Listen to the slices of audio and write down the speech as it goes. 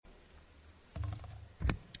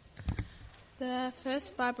The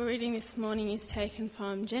first Bible reading this morning is taken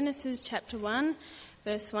from Genesis chapter 1,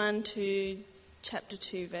 verse 1 to chapter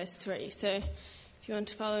 2, verse 3. So if you want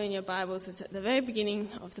to follow in your Bibles, it's at the very beginning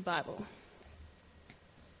of the Bible.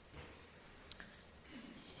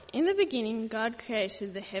 In the beginning, God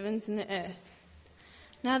created the heavens and the earth.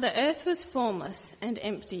 Now the earth was formless and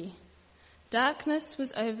empty. Darkness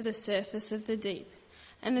was over the surface of the deep,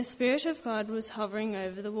 and the Spirit of God was hovering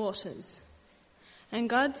over the waters. And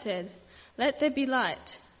God said, "Let there be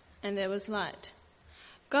light," and there was light.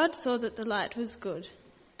 God saw that the light was good,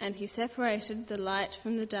 and he separated the light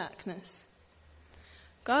from the darkness.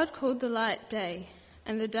 God called the light day,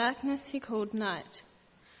 and the darkness he called night.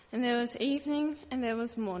 And there was evening and there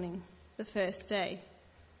was morning, the first day.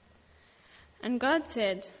 And God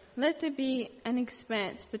said, "Let there be an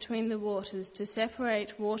expanse between the waters to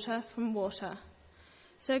separate water from water."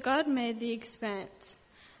 So God made the expanse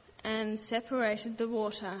and separated the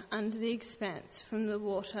water under the expanse from the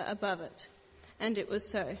water above it. And it was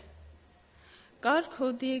so. God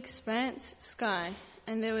called the expanse sky,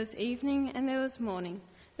 and there was evening and there was morning,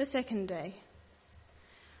 the second day.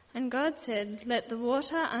 And God said, "Let the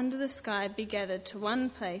water under the sky be gathered to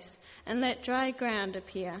one place, and let dry ground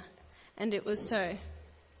appear." And it was so.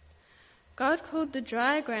 God called the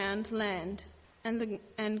dry ground land, and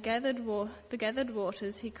the gathered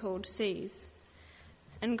waters he called seas.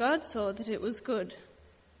 And God saw that it was good.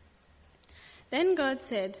 Then God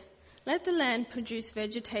said, "Let the land produce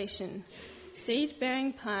vegetation,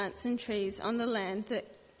 seed-bearing plants and trees on the land that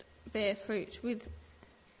bear fruit with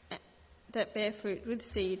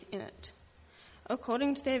seed in it,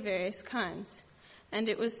 according to their various kinds." And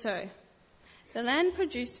it was so. The land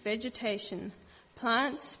produced vegetation,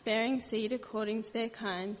 plants bearing seed according to their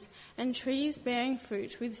kinds, and trees bearing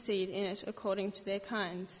fruit with seed in it according to their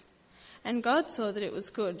kinds. And God saw that it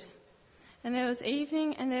was good. And there was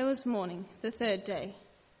evening and there was morning, the third day.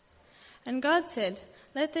 And God said,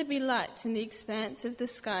 "Let there be lights in the expanse of the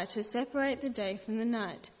sky to separate the day from the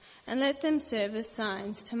night, and let them serve as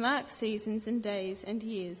signs to mark seasons and days and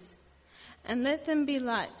years. And let them be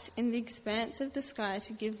lights in the expanse of the sky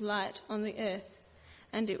to give light on the earth."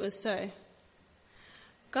 And it was so.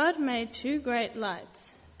 God made two great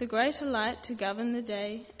lights, the greater light to govern the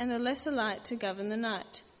day, and the lesser light to govern the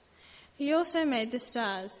night. He also made the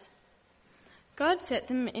stars. God set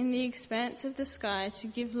them in the expanse of the sky to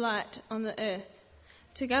give light on the earth,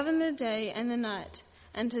 to govern the day and the night,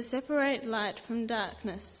 and to separate light from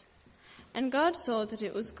darkness. And God saw that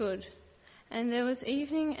it was good. And there was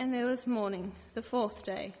evening and there was morning, the fourth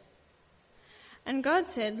day. And God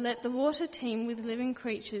said, "Let the water teem with living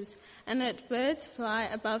creatures, and let birds fly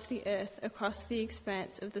above the earth across the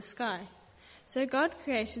expanse of the sky." So God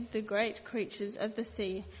created the great creatures of the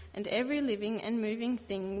sea and every living and moving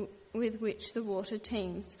thing with which the water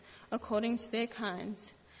teems, according to their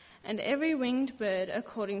kinds, and every winged bird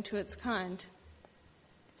according to its kind.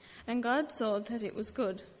 And God saw that it was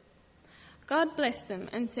good. God blessed them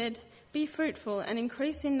and said, "Be fruitful and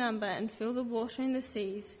increase in number and fill the water in the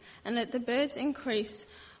seas, and let the birds increase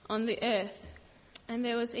on the earth." And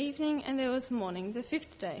there was evening and there was morning, the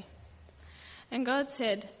fifth day. And God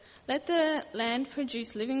said, "Let the land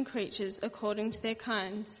produce living creatures according to their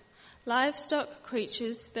kinds, livestock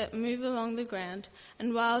creatures that move along the ground,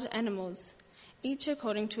 and wild animals, each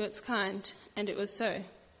according to its kind." And it was so.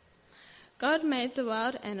 God made the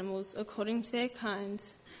wild animals according to their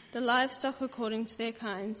kinds, the livestock according to their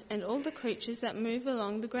kinds, and all the creatures that move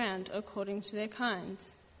along the ground according to their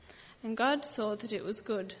kinds. And God saw that it was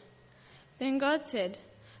good. Then God said,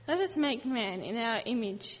 "Let us make man in our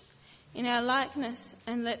image, in our likeness,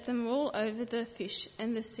 and let them rule over the fish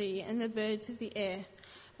and the sea and the birds of the air,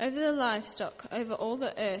 over the livestock, over all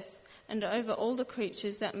the earth, and over all the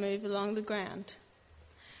creatures that move along the ground."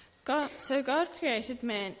 So God created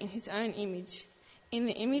man in his own image. In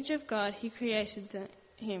the image of God he created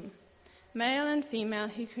him. Male and female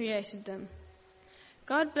he created them.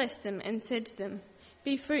 God blessed them and said to them,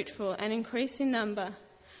 "Be fruitful and increase in number.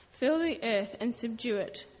 Fill the earth and subdue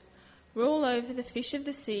it. Rule over the fish of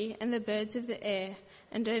the sea and the birds of the air,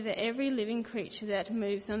 and over every living creature that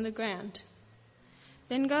moves on the ground."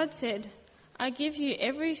 Then God said, "I give you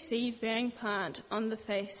every seed-bearing plant on the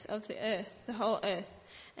face of the earth, the whole earth,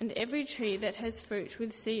 and every tree that has fruit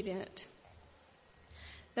with seed in it.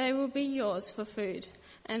 They will be yours for food,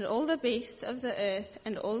 and all the beasts of the earth,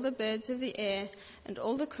 and all the birds of the air, and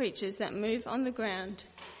all the creatures that move on the ground,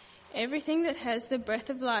 everything that has the breath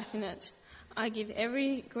of life in it, I give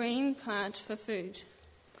every green plant for food."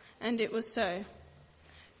 And it was so.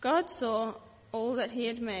 God saw all that he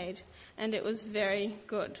had made, and it was very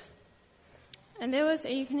good. And there was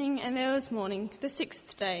evening and there was morning, the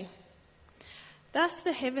sixth day. Thus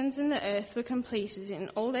the heavens and the earth were completed in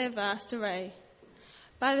all their vast array.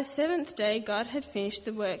 By the seventh day God had finished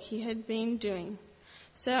the work he had been doing.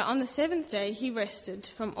 So on the seventh day he rested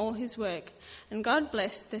from all his work, and God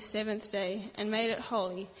blessed the seventh day and made it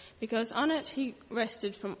holy, because on it he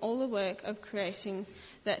rested from all the work of creating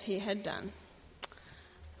that he had done.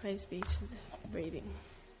 Praise be to the reading.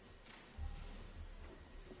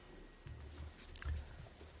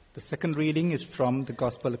 The second reading is from the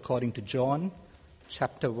Gospel according to John,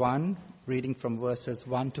 chapter 1, reading from verses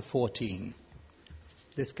 1 to 14.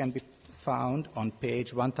 This can be found on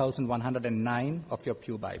page 1109 of your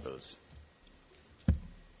pew Bibles.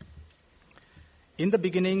 In the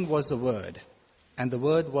beginning was the Word, and the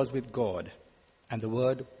Word was with God, and the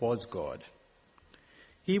Word was God.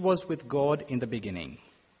 He was with God in the beginning.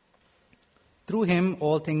 Through him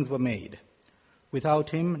all things were made.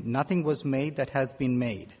 Without him nothing was made that has been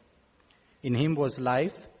made. In him was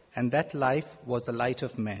life, and that life was the light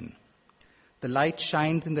of men. The light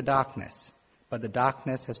shines in the darkness, but the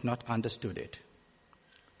darkness has not understood it.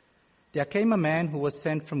 There came a man who was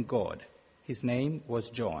sent from God. His name was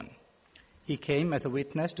John. He came as a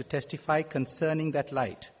witness to testify concerning that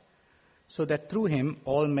light, so that through him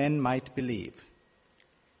all men might believe.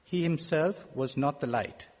 He himself was not the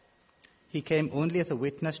light. He came only as a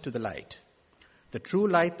witness to the light. The true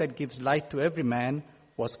light that gives light to every man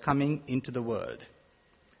was coming into the world.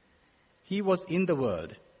 He was in the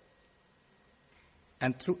world,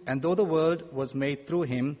 and though the world was made through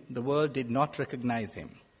him, the world did not recognize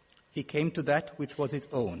him. He came to that which was his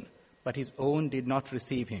own, but his own did not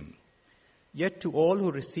receive him. Yet to all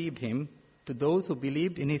who received him, to those who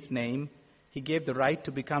believed in his name, he gave the right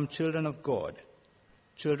to become children of God,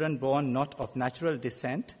 children born not of natural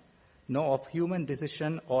descent, nor of human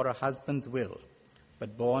decision or a husband's will,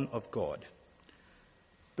 but born of God.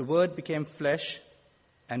 The Word became flesh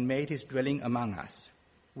and made his dwelling among us.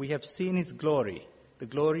 We have seen his glory, the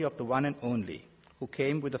glory of the one and only, who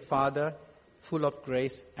came with the Father, full of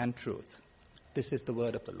grace and truth. This is the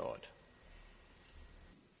word of the Lord.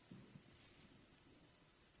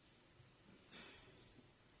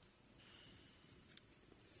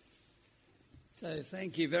 So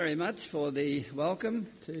thank you very much for the welcome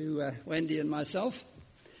to Wendy and myself.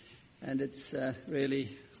 And it's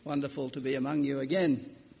really wonderful to be among you again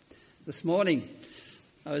this morning.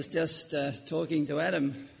 I was just talking to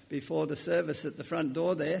Adam before the service at the front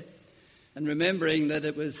door there, and remembering that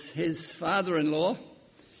it was his father-in-law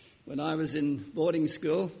when I was in boarding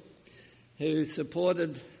school who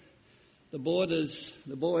supported the boarders,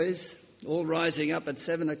 the boys, all rising up at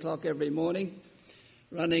 7 o'clock every morning,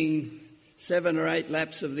 running 7 or 8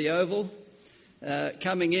 laps of the oval,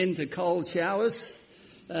 coming into cold showers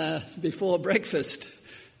before breakfast.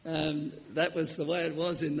 That was the way it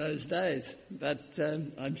was in those days, but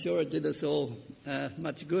I'm sure it did us all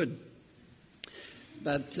much good.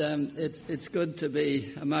 But it's good to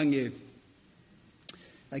be among you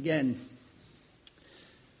again.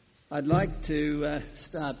 I'd like to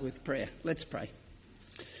start with prayer. Let's pray.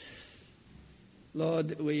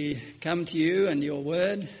 Lord, we come to you and your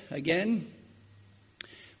word again.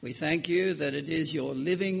 We thank you that it is your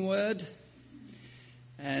living word.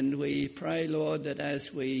 And we pray, Lord, that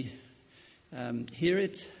as we hear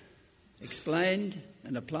it explained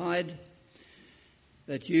and applied,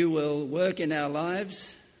 that you will work in our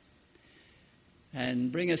lives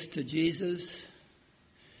and bring us to Jesus,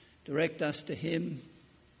 direct us to him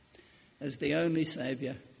as the only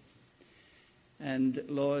Saviour. And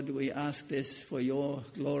Lord, we ask this for your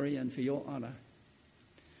glory and for your honour.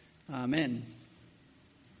 Amen.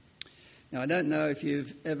 Now, I don't know if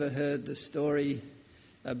you've ever heard the story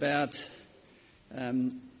about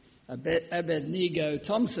Abednego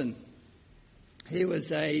Thompson. He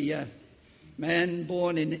was a man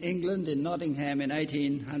born in England, in Nottingham, in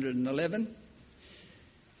 1811.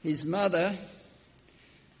 His mother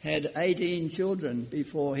had 18 children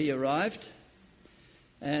before he arrived,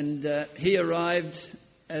 and he arrived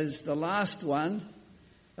as the last one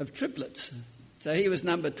of triplets. So he was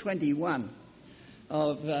number 21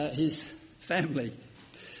 of his family.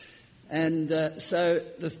 And so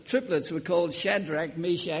the triplets were called Shadrach,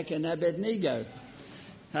 Meshach and Abednego,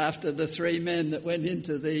 after the 3 men that went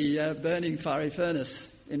into the burning fiery furnace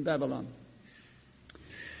in Babylon.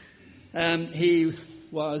 He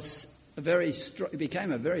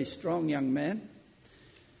became a very strong young man,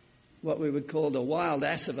 what we would call a wild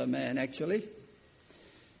ass of a man, actually,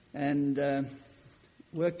 and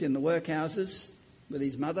worked in the workhouses with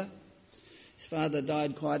his mother. His father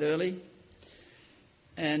died quite early,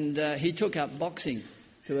 and he took up boxing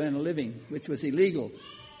to earn a living, which was illegal.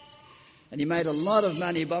 And he made a lot of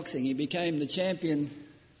money boxing. He became the champion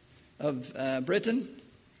of Britain,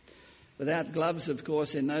 without gloves, of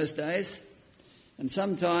course, in those days. And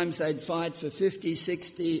sometimes they'd fight for 50,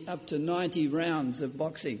 60, up to 90 rounds of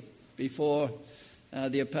boxing before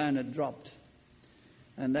the opponent dropped.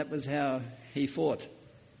 And that was how he fought.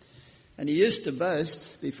 And he used to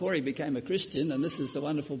boast, before he became a Christian, and this is the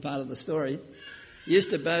wonderful part of the story, he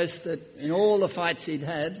used to boast that in all the fights he'd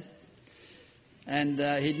had, and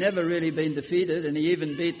he'd never really been defeated, and he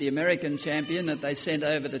even beat the American champion that they sent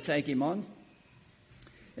over to take him on.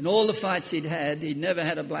 In all the fights he'd never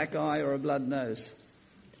had a black eye or a blood nose.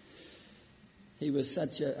 He was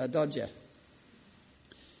such a dodger.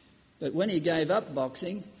 But when he gave up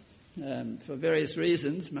boxing, for various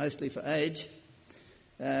reasons, mostly for age,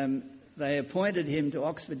 they appointed him to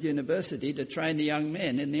Oxford University to train the young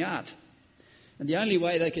men in the art. And the only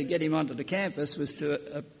way they could get him onto the campus was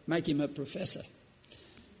to make him a professor.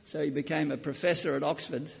 So he became a professor at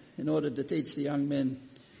Oxford in order to teach the young men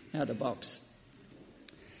how to box.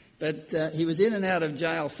 But he was in and out of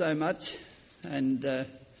jail so much and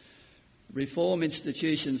reform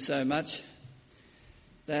institutions so much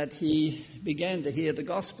that he began to hear the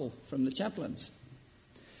gospel from the chaplains.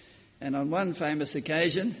 And on one famous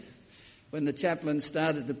occasion, when the chaplain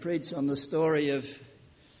started to preach on the story of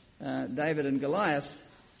David and Goliath,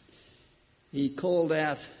 he called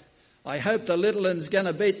out, "I hope the little un's going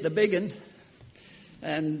to beat the big un."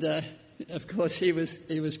 And of course he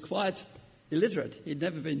was quite illiterate. He'd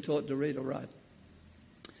never been taught to read or write.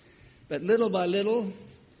 But little by little,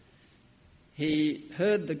 he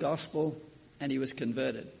heard the gospel and he was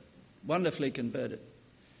converted, wonderfully converted.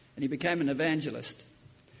 And he became an evangelist.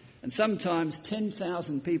 And sometimes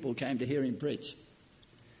 10,000 people came to hear him preach.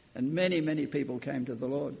 And many, many people came to the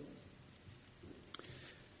Lord.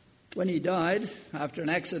 When he died, after an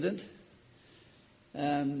accident,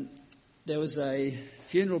 there was a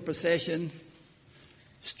funeral procession,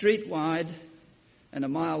 street wide and a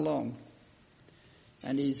mile long.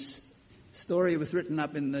 And his story was written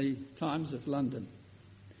up in the Times of London.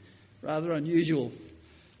 Rather unusual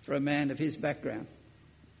for a man of his background.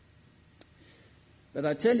 But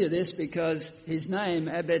I tell you this because his name,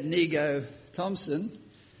 Abednego Thompson,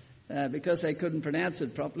 because they couldn't pronounce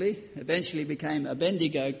it properly, eventually became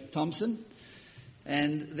Abednego Thompson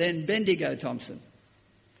and then Bendigo Thompson.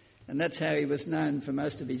 And that's how he was known for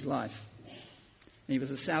most of his life. And he was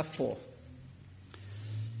a southpaw.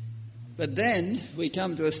 But then we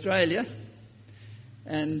come to Australia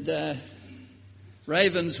and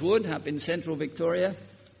Ravenswood, up in central Victoria,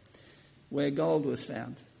 where gold was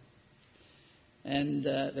found. And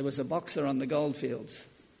there was a boxer on the goldfields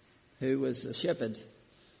who was a shepherd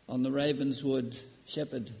on the Ravenswood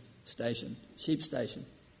shepherd station, sheep station.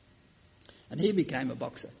 And he became a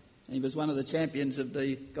boxer. And he was one of the champions of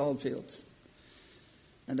the goldfields.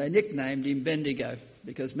 And they nicknamed him Bendigo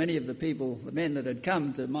because many of the people, the men that had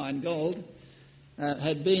come to mine gold,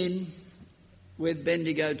 had been with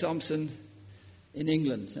Bendigo Thompson in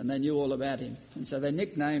England, and they knew all about him. And so they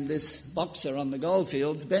nicknamed this boxer on the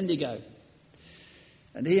goldfields Bendigo.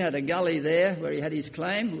 And he had a gully there where he had his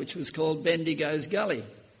claim, which was called Bendigo's Gully.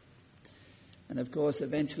 And of course,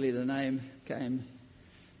 eventually the name came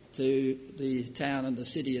to the town and the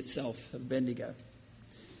city itself of Bendigo.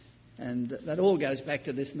 And that all goes back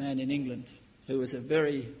to this man in England, who was a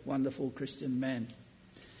very wonderful Christian man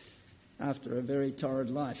after a very torrid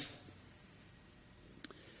life.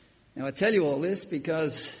 Now, I tell you all this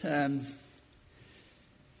because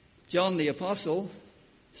John the Apostle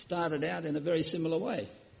started out in a very similar way.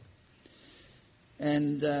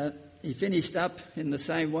 And he finished up in the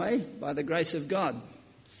same way by the grace of God,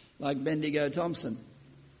 like Bendigo Thompson.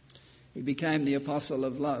 He became the apostle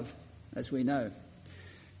of love, as we know.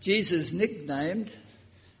 Jesus nicknamed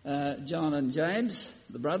John and James,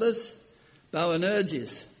 the brothers,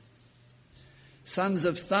 Boanerges, sons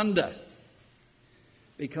of thunder,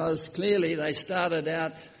 because clearly they started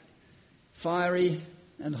out fiery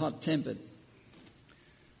and hot-tempered.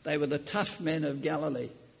 They were the tough men of Galilee,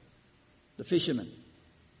 the fishermen.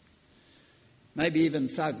 Maybe even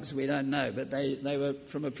thugs, we don't know, but they were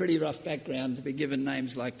from a pretty rough background to be given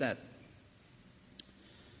names like that.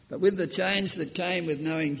 But with the change that came with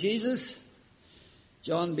knowing Jesus,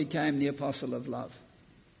 John became the apostle of love.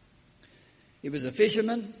 He was a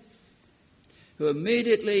fisherman who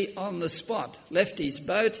immediately on the spot left his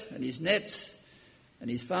boat and his nets and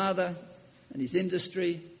his father and his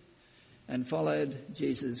industry and followed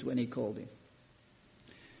Jesus when he called him.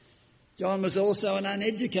 John was also an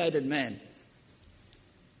uneducated man.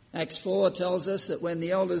 Acts 4 tells us that when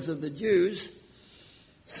the elders of the Jews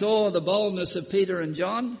saw the boldness of Peter and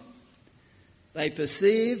John, they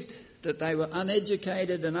perceived that they were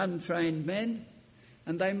uneducated and untrained men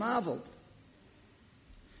and they marveled.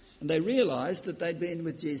 And they realized that they'd been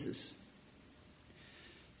with Jesus.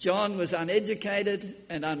 John was uneducated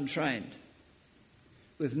and untrained,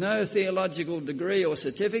 with no theological degree or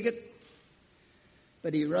certificate,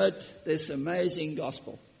 but he wrote this amazing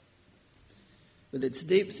gospel with its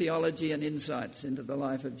deep theology and insights into the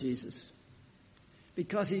life of Jesus,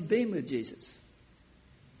 because he'd been with Jesus.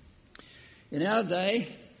 In our day,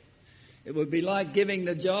 it would be like giving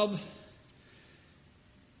the job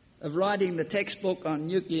of writing the textbook on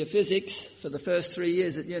nuclear physics for the first 3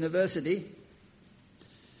 years at university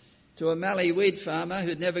to a Mallee wheat farmer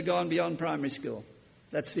who'd never gone beyond primary school.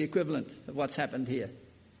 That's the equivalent of what's happened here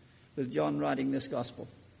with John writing this gospel.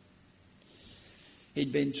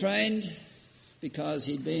 He'd been trained because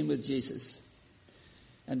he'd been with Jesus,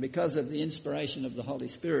 and because of the inspiration of the Holy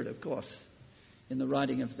Spirit, of course, in the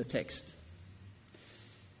writing of the text.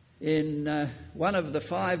 In one of the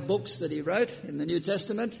 5 books that he wrote in the New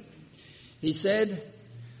Testament, he said,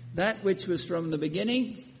 "That which was from the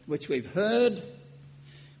beginning, which we've heard,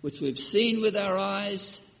 which we've seen with our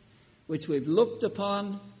eyes, which we've looked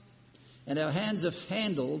upon, and our hands have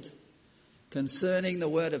handled concerning the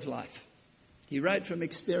word of life." He wrote from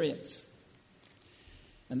experience.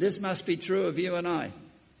 And this must be true of you and I.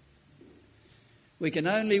 We can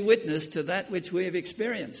only witness to that which we have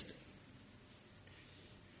experienced.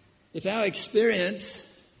 If our experience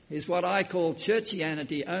is what I call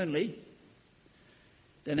churchianity only,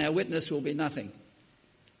 then our witness will be nothing.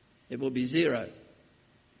 It will be zero.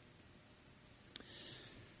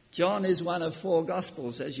 John is one of 4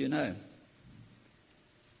 Gospels, as you know.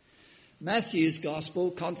 Matthew's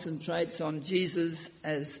Gospel concentrates on Jesus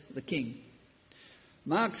as the King.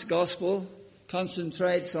 Mark's Gospel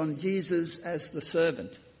concentrates on Jesus as the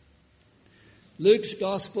servant. Luke's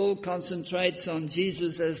Gospel concentrates on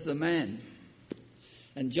Jesus as the man.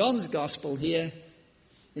 And John's Gospel here,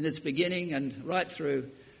 in its beginning and right through,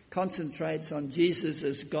 concentrates on Jesus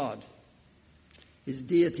as God, his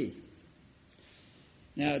deity.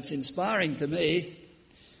 Now, it's inspiring to me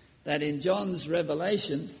that in John's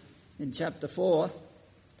revelation in chapter 4,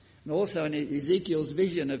 and also in Ezekiel's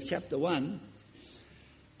vision of chapter 1,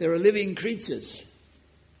 there are living creatures.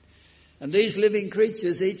 And these living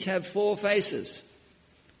creatures each have 4 faces.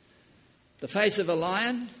 The face of a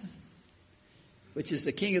lion, which is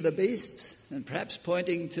the king of the beasts, and perhaps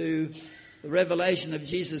pointing to the revelation of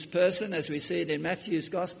Jesus' person as we see it in Matthew's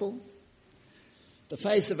Gospel. The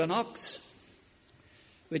face of an ox,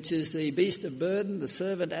 which is the beast of burden, the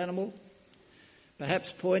servant animal,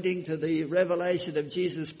 perhaps pointing to the revelation of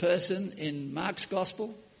Jesus' person in Mark's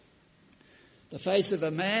Gospel. The face of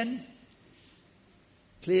a man,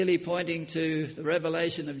 clearly pointing to the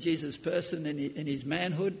revelation of Jesus' person in his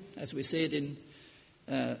manhood, as we see it in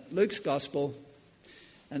Luke's Gospel.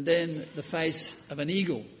 And then the face of an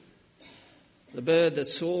eagle, the bird that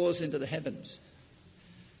soars into the heavens,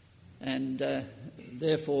 and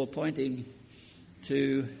therefore pointing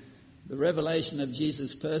to the revelation of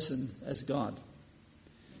Jesus' person as God.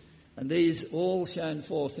 And these all shown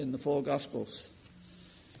forth in the 4 Gospels,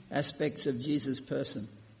 aspects of Jesus' person.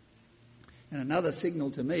 And another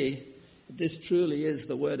signal to me that this truly is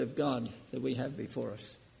the Word of God that we have before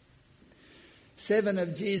us. 7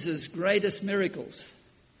 of Jesus' greatest miracles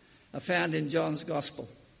are found in John's Gospel.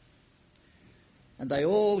 And they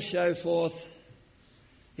all show forth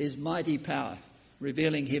his mighty power,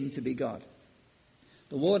 revealing him to be God.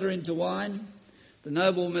 The water into wine, the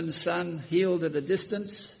nobleman's son healed at a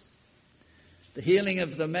distance, the healing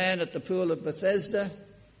of the man at the pool of Bethesda,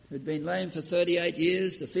 who'd been lame for 38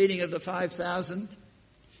 years, the feeding of the 5,000,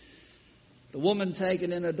 the woman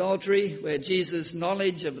taken in adultery, where Jesus'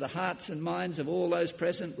 knowledge of the hearts and minds of all those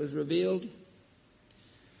present was revealed,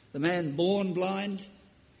 the man born blind,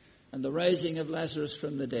 and the raising of Lazarus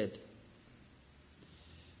from the dead.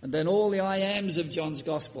 And then all the I ams of John's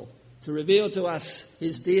Gospel to reveal to us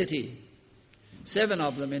his deity. 7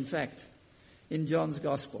 of them, in fact, in John's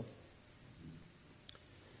Gospel.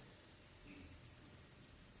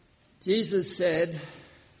 Jesus said,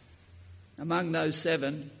 among those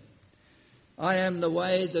 7, "I am the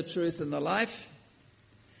way, the truth, and the life,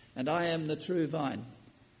 and I am the true vine."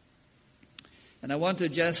 And I want to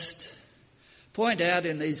just point out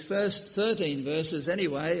in these first 13 verses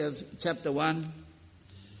anyway of chapter 1,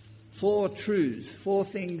 4 truths, 4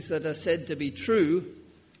 things that are said to be true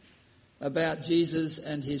about Jesus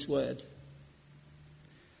and his word.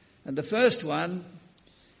 And the first one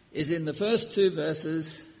is in the first 2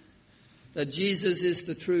 verses, that Jesus is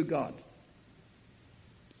the true God.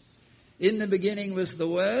 In the beginning was the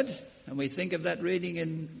Word, and we think of that reading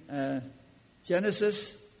in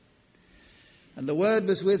Genesis. And the Word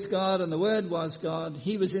was with God, and the Word was God.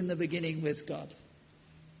 He was in the beginning with God.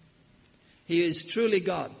 He is truly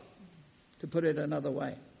God, to put it another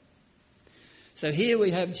way. So here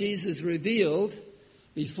we have Jesus revealed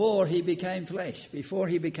before he became flesh, before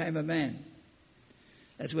he became a man,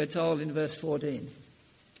 as we're told in verse 14.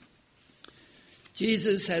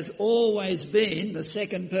 Jesus has always been the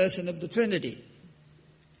second person of the Trinity.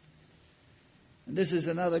 And this is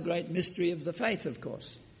another great mystery of the faith, of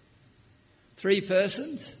course. 3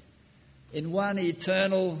 persons in one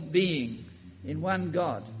eternal being, in one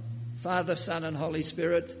God. Father, Son, and Holy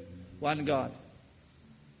Spirit, one God.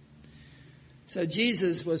 So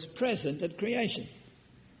Jesus was present at creation.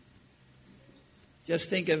 Just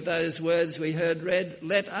think of those words we heard read,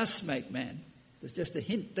 let us make man. There's just a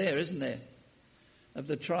hint there, isn't there, of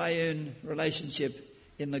the triune relationship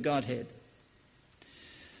in the Godhead.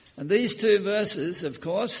 And these 2 verses, of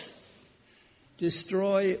course,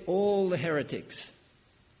 destroy all the heretics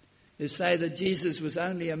who say that Jesus was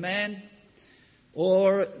only a man,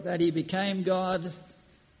 or that he became God,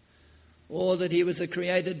 or that he was a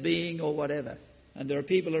created being, or whatever. And there are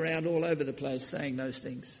people around all over the place saying those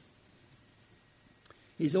things.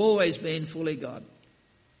 He's always been fully God.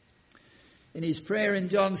 In his prayer in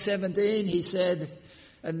John 17, he said,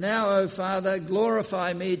 and now, O Father,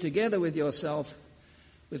 glorify me together with yourself,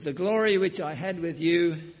 with the glory which I had with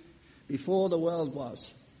you before the world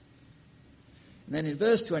was. And then in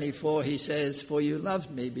verse 24 he says, for you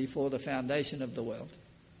loved me before the foundation of the world.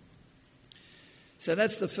 So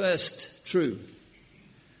that's the first truth,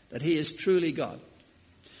 that he is truly God.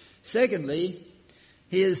 Secondly,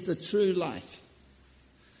 he is the true life.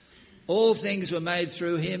 All things were made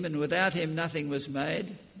through him, and without him nothing was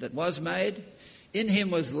made that was made. In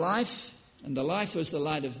him was life, and the life was the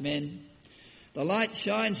light of men. The light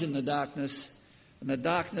shines in the darkness, and the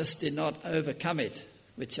darkness did not overcome it,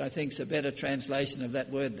 which I think is a better translation of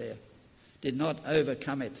that word there. Did not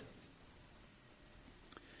overcome it.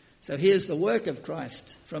 So here's the work of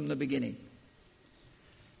Christ from the beginning,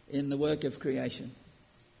 in the work of creation.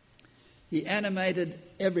 He animated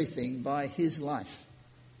everything by his life.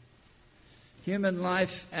 Human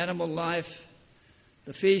life, animal life,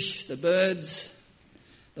 the fish, the birds,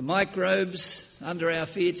 the microbes under our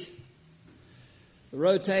feet, the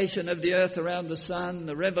rotation of the earth around the sun,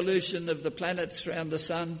 the revolution of the planets around the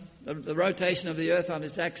sun, the rotation of the earth on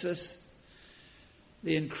its axis,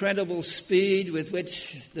 the incredible speed with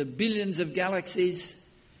which the billions of galaxies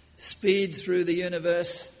speed through the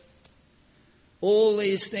universe. All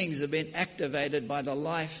these things have been activated by the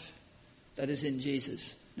life that is in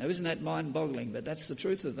Jesus. Now, isn't that mind-boggling? But that's the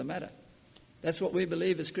truth of the matter. That's what we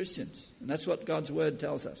believe as Christians, and that's what God's Word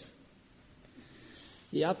tells us.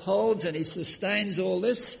 He upholds and he sustains all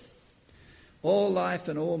this, all life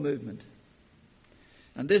and all movement.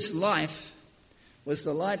 And this life was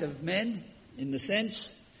the light of men in the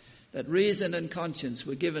sense that reason and conscience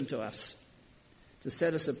were given to us to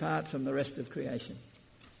set us apart from the rest of creation.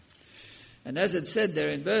 And as it said there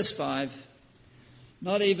in verse 5,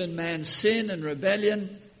 not even man's sin and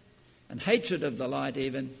rebellion and hatred of the light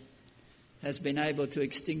even has been able to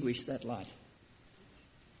extinguish that light.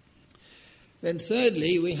 Then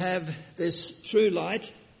thirdly, we have this true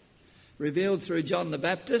light revealed through John the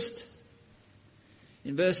Baptist.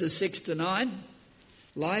 In verses 6 to 9,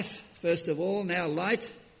 life, first of all, now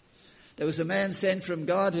light. There was a man sent from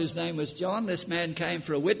God whose name was John. This man came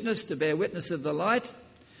for a witness, to bear witness of the light,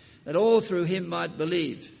 that all through him might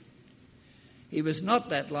believe. He was not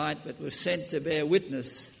that light, but was sent to bear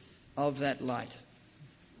witness of that light.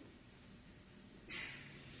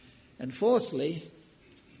 And fourthly,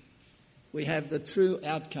 we have the true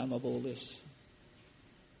outcome of all this.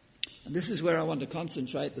 And this is where I want to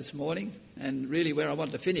concentrate this morning, and really where I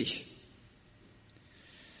want to finish.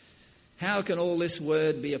 How can all this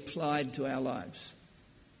word be applied to our lives?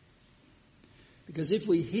 Because if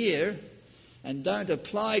we hear and don't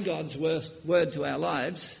apply God's word to our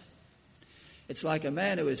lives, it's like a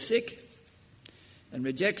man who is sick and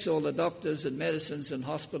rejects all the doctors and medicines and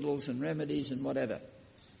hospitals and remedies and whatever.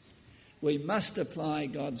 We must apply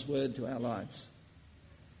God's word to our lives.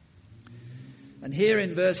 And here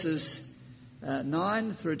in verses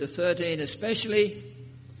 9 through to 13 especially,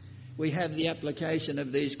 we have the application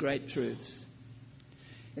of these great truths.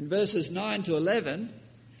 In verses 9 to 11,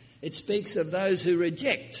 it speaks of those who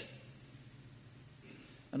reject.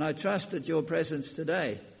 And I trust that your presence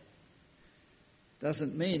today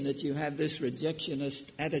doesn't mean that you have this rejectionist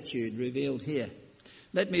attitude revealed here.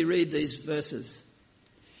 Let me read these verses.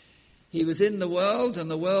 He was in the world,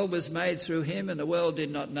 and the world was made through him, and the world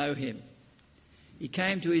did not know him. He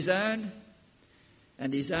came to his own,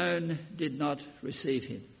 and his own did not receive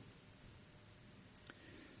him.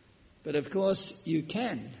 But of course, you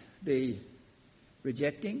can be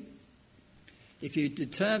rejecting if you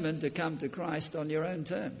determine to come to Christ on your own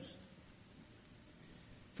terms.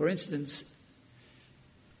 For instance,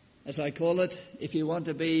 as I call it, if you want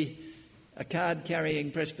to be a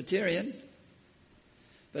card-carrying Presbyterian,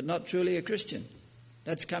 but not truly a Christian,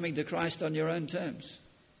 that's coming to Christ on your own terms.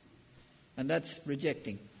 And that's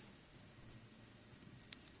rejecting.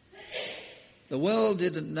 The world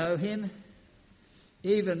didn't know him,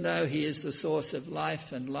 even though he is the source of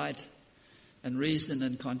life and light and reason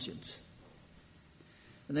and conscience.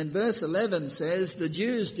 And then verse 11 says the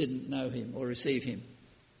Jews didn't know him or receive him,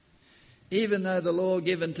 even though the law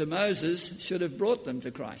given to Moses should have brought them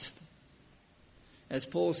to Christ. As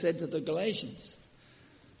Paul said to the Galatians,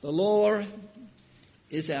 the law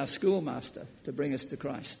is our schoolmaster to bring us to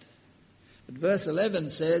Christ. But verse 11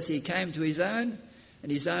 says he came to his own,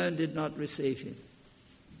 and his own did not receive him.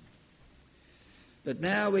 But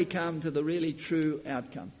now we come to the really true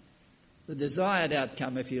outcome, the desired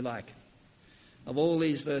outcome, if you like, of all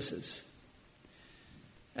these verses,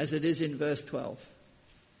 as it is in verse 12.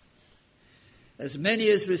 As many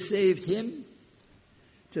as received him,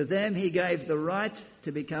 to them he gave the right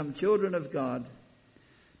to become children of God,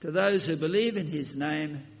 to those who believe in his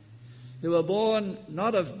name, who are born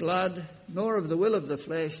not of blood, nor of the will of the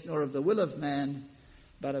flesh, nor of the will of man,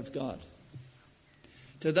 but of God.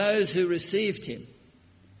 To those who received him,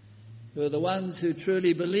 who are the ones who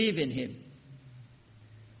truly believe in him,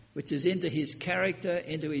 which is into his character,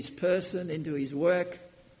 into his person, into his work,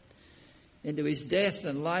 into his death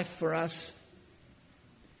and life for us.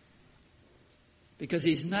 Because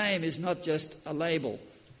his name is not just a label,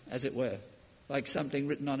 as it were, like something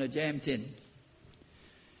written on a jam tin.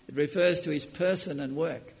 It refers to his person and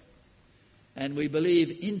work. And we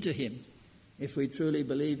believe into him if we truly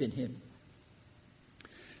believe in him.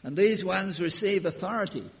 And these ones receive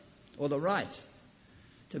authority or the right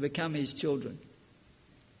to become his children.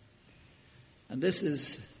 And this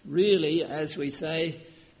is really, as we say,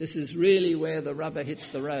 this is really where the rubber hits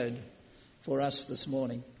the road for us this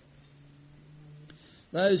morning.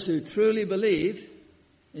 Those who truly believe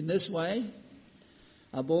in this way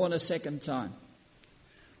are born a second time,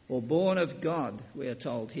 or born of God, we are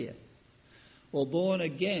told here, or born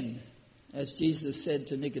again, as Jesus said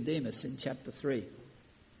to Nicodemus in chapter 3.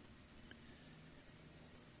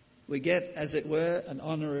 We get, as it were, an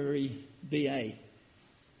honorary BA,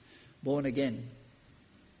 born again.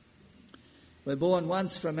 We're born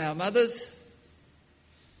once from our mothers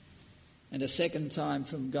and a second time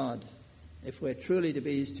from God, if we're truly to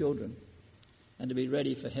be his children and to be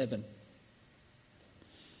ready for heaven.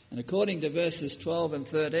 And according to verses 12 and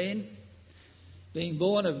 13, being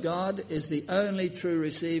born of God is the only true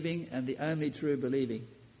receiving and the only true believing.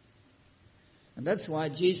 And that's why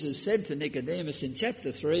Jesus said to Nicodemus in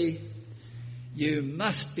chapter 3, you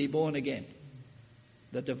must be born again.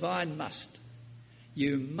 The divine must.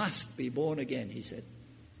 You must be born again, he said.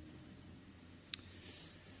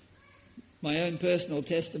 My own personal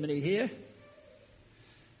testimony here.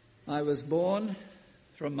 I was born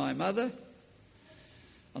from my mother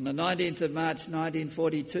on the 19th of March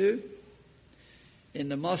 1942 in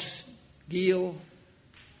the Moss Giel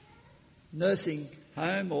nursing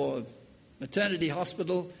home or maternity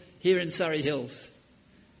hospital here in Surrey Hills.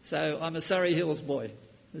 So I'm a Surrey Hills boy.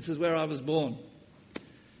 This is where I was born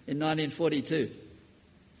in 1942.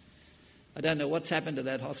 I don't know what's happened to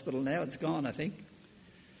that hospital now. It's gone, I think.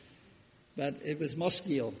 But it was Moss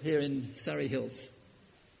Giel here in Surrey Hills.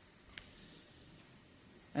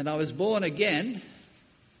 And I was born again.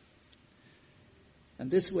 And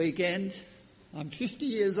this weekend, I'm 50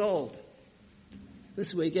 years old.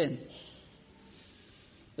 This weekend.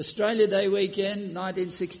 Australia Day weekend,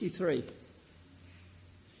 1963.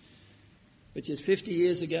 Which is 50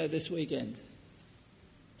 years ago this weekend.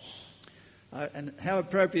 And how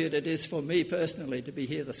appropriate it is for me personally to be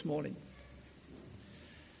here this morning.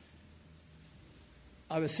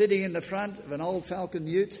 I was sitting in the front of an old Falcon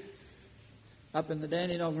Ute up in the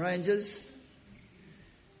Dandenong Ranges,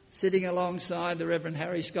 sitting alongside the Reverend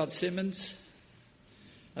Harry Scott Simmons,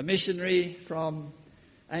 a missionary from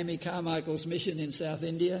Amy Carmichael's mission in South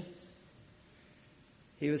India.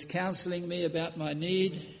 He was counselling me about my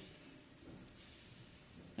need,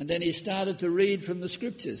 and then he started to read from the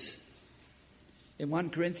scriptures in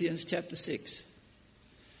 1 Corinthians chapter 6.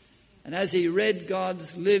 And as he read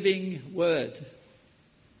God's living word,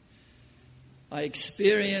 I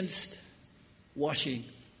experienced washing.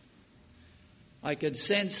 I could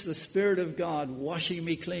sense the Spirit of God washing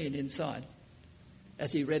me clean inside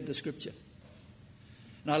as he read the scripture.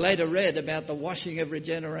 And I later read about the washing of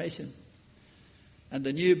regeneration and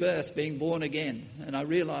the new birth, being born again. And I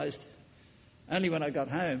realized Only when I got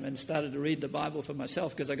home and started to read the Bible for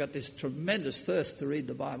myself, because I got this tremendous thirst to read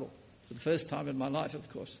the Bible, for the first time in my life, of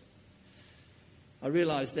course. I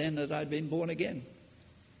realised then that I'd been born again.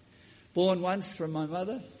 Born once from my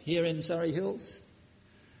mother here in Surrey Hills,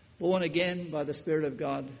 born again by the Spirit of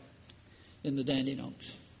God in the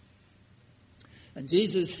Dandenongs. And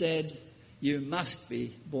Jesus said, you must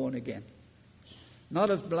be born again. Not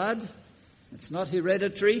of blood, it's not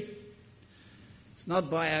hereditary, it's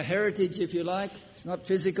not by our heritage, if you like, it's not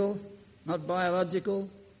physical, not biological,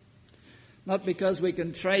 not because we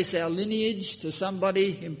can trace our lineage to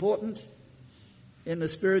somebody important in the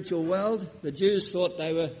spiritual world. The Jews thought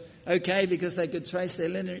they were okay because they could trace their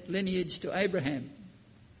lineage to Abraham.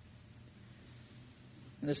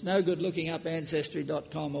 And it's no good looking up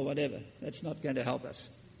Ancestry.com or whatever. That's not going to help us.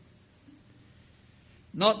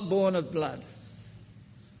 Not born of blood,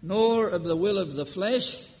 nor of the will of the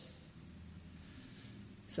flesh,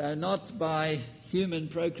 so not by human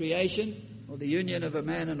procreation or the union of a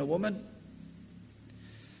man and a woman,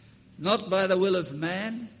 not by the will of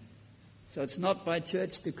man, so it's not by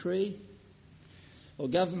church decree or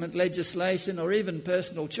government legislation or even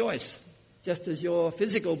personal choice, just as your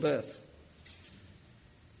physical birth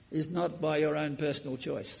is not by your own personal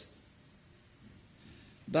choice,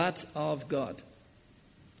 but of God,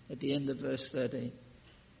 at the end of verse 13.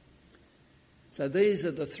 So these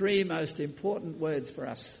are the three most important words for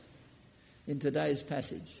us in today's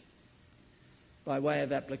passage, by way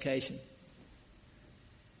of application.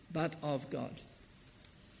 But of God.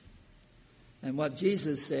 And what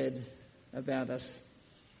Jesus said about us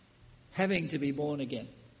having to be born again.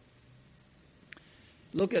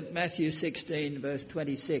 Look at Matthew 16, verse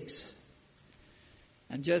 26,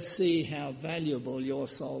 and just see how valuable your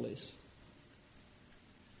soul is.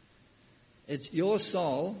 It's your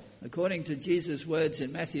soul, according to Jesus' words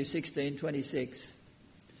in Matthew 16:26,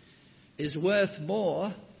 is worth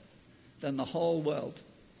more than the whole world.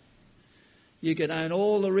 You could own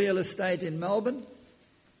all the real estate in Melbourne,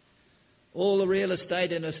 all the real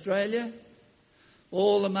estate in Australia,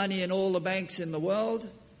 all the money in all the banks in the world,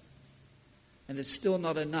 and it's still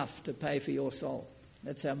not enough to pay for your soul.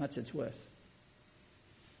 That's how much it's worth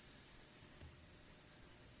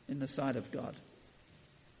in the sight of God.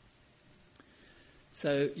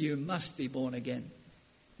 So you must be born again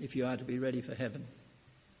if you are to be ready for heaven.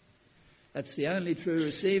 That's the only true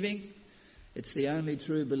receiving. It's the only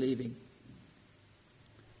true believing.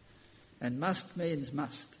 And must means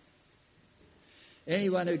must.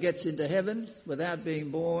 Anyone who gets into heaven without being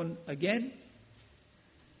born again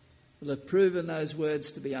will have proven those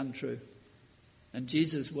words to be untrue. And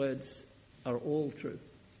Jesus' words are all true,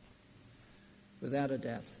 without a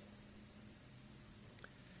doubt.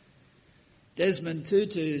 Desmond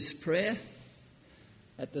Tutu's prayer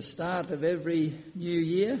at the start of every new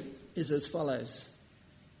year is as follows.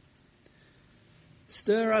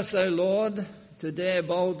 Stir us, O Lord, to dare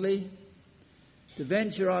boldly, to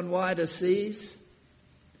venture on wider seas,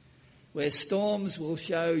 where storms will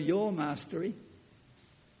show your mastery.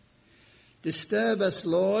 Disturb us,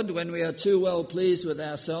 Lord, when we are too well pleased with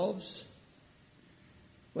ourselves,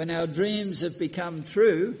 when our dreams have become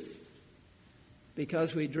true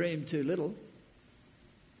because we dream too little,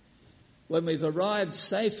 when we've arrived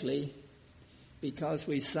safely because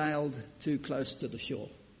we sailed too close to the shore.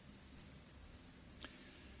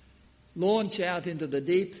 Launch out into the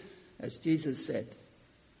deep, as Jesus said,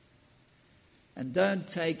 and don't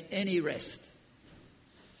take any rest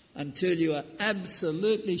until you are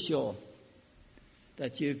absolutely sure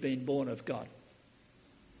that you've been born of God.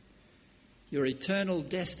 Your eternal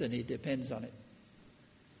destiny depends on it.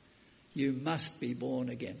 You must be born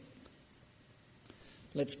again.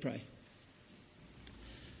 Let's pray.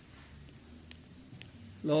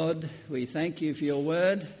 Lord, we thank you for your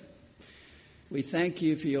word. We thank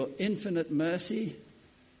you for your infinite mercy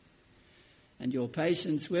and your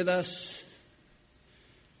patience with us,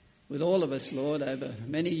 with all of us, Lord. Over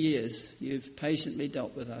many years you've patiently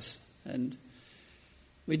dealt with us. And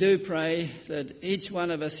we do pray that each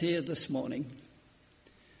one of us here this morning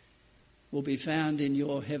will be found in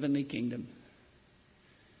your heavenly kingdom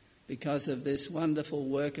because of this wonderful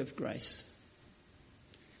work of grace,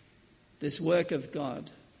 this work of God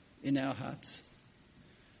in our hearts,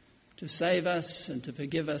 to save us and to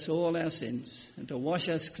forgive us all our sins and to wash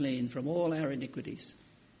us clean from all our iniquities,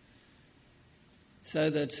 so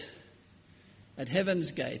that at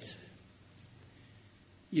heaven's gate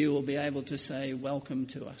you will be able to say, welcome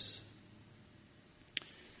to us.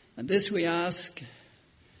 And this we ask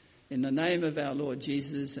in the name of our Lord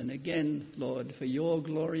Jesus, and again, Lord, for your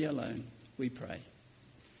glory alone, we pray.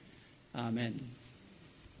 Amen.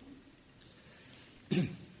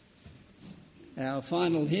 Our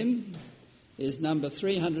final hymn is number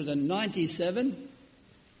 397.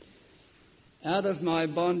 Out of my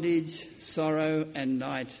bondage, sorrow and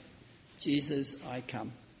night, Jesus, I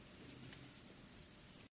come.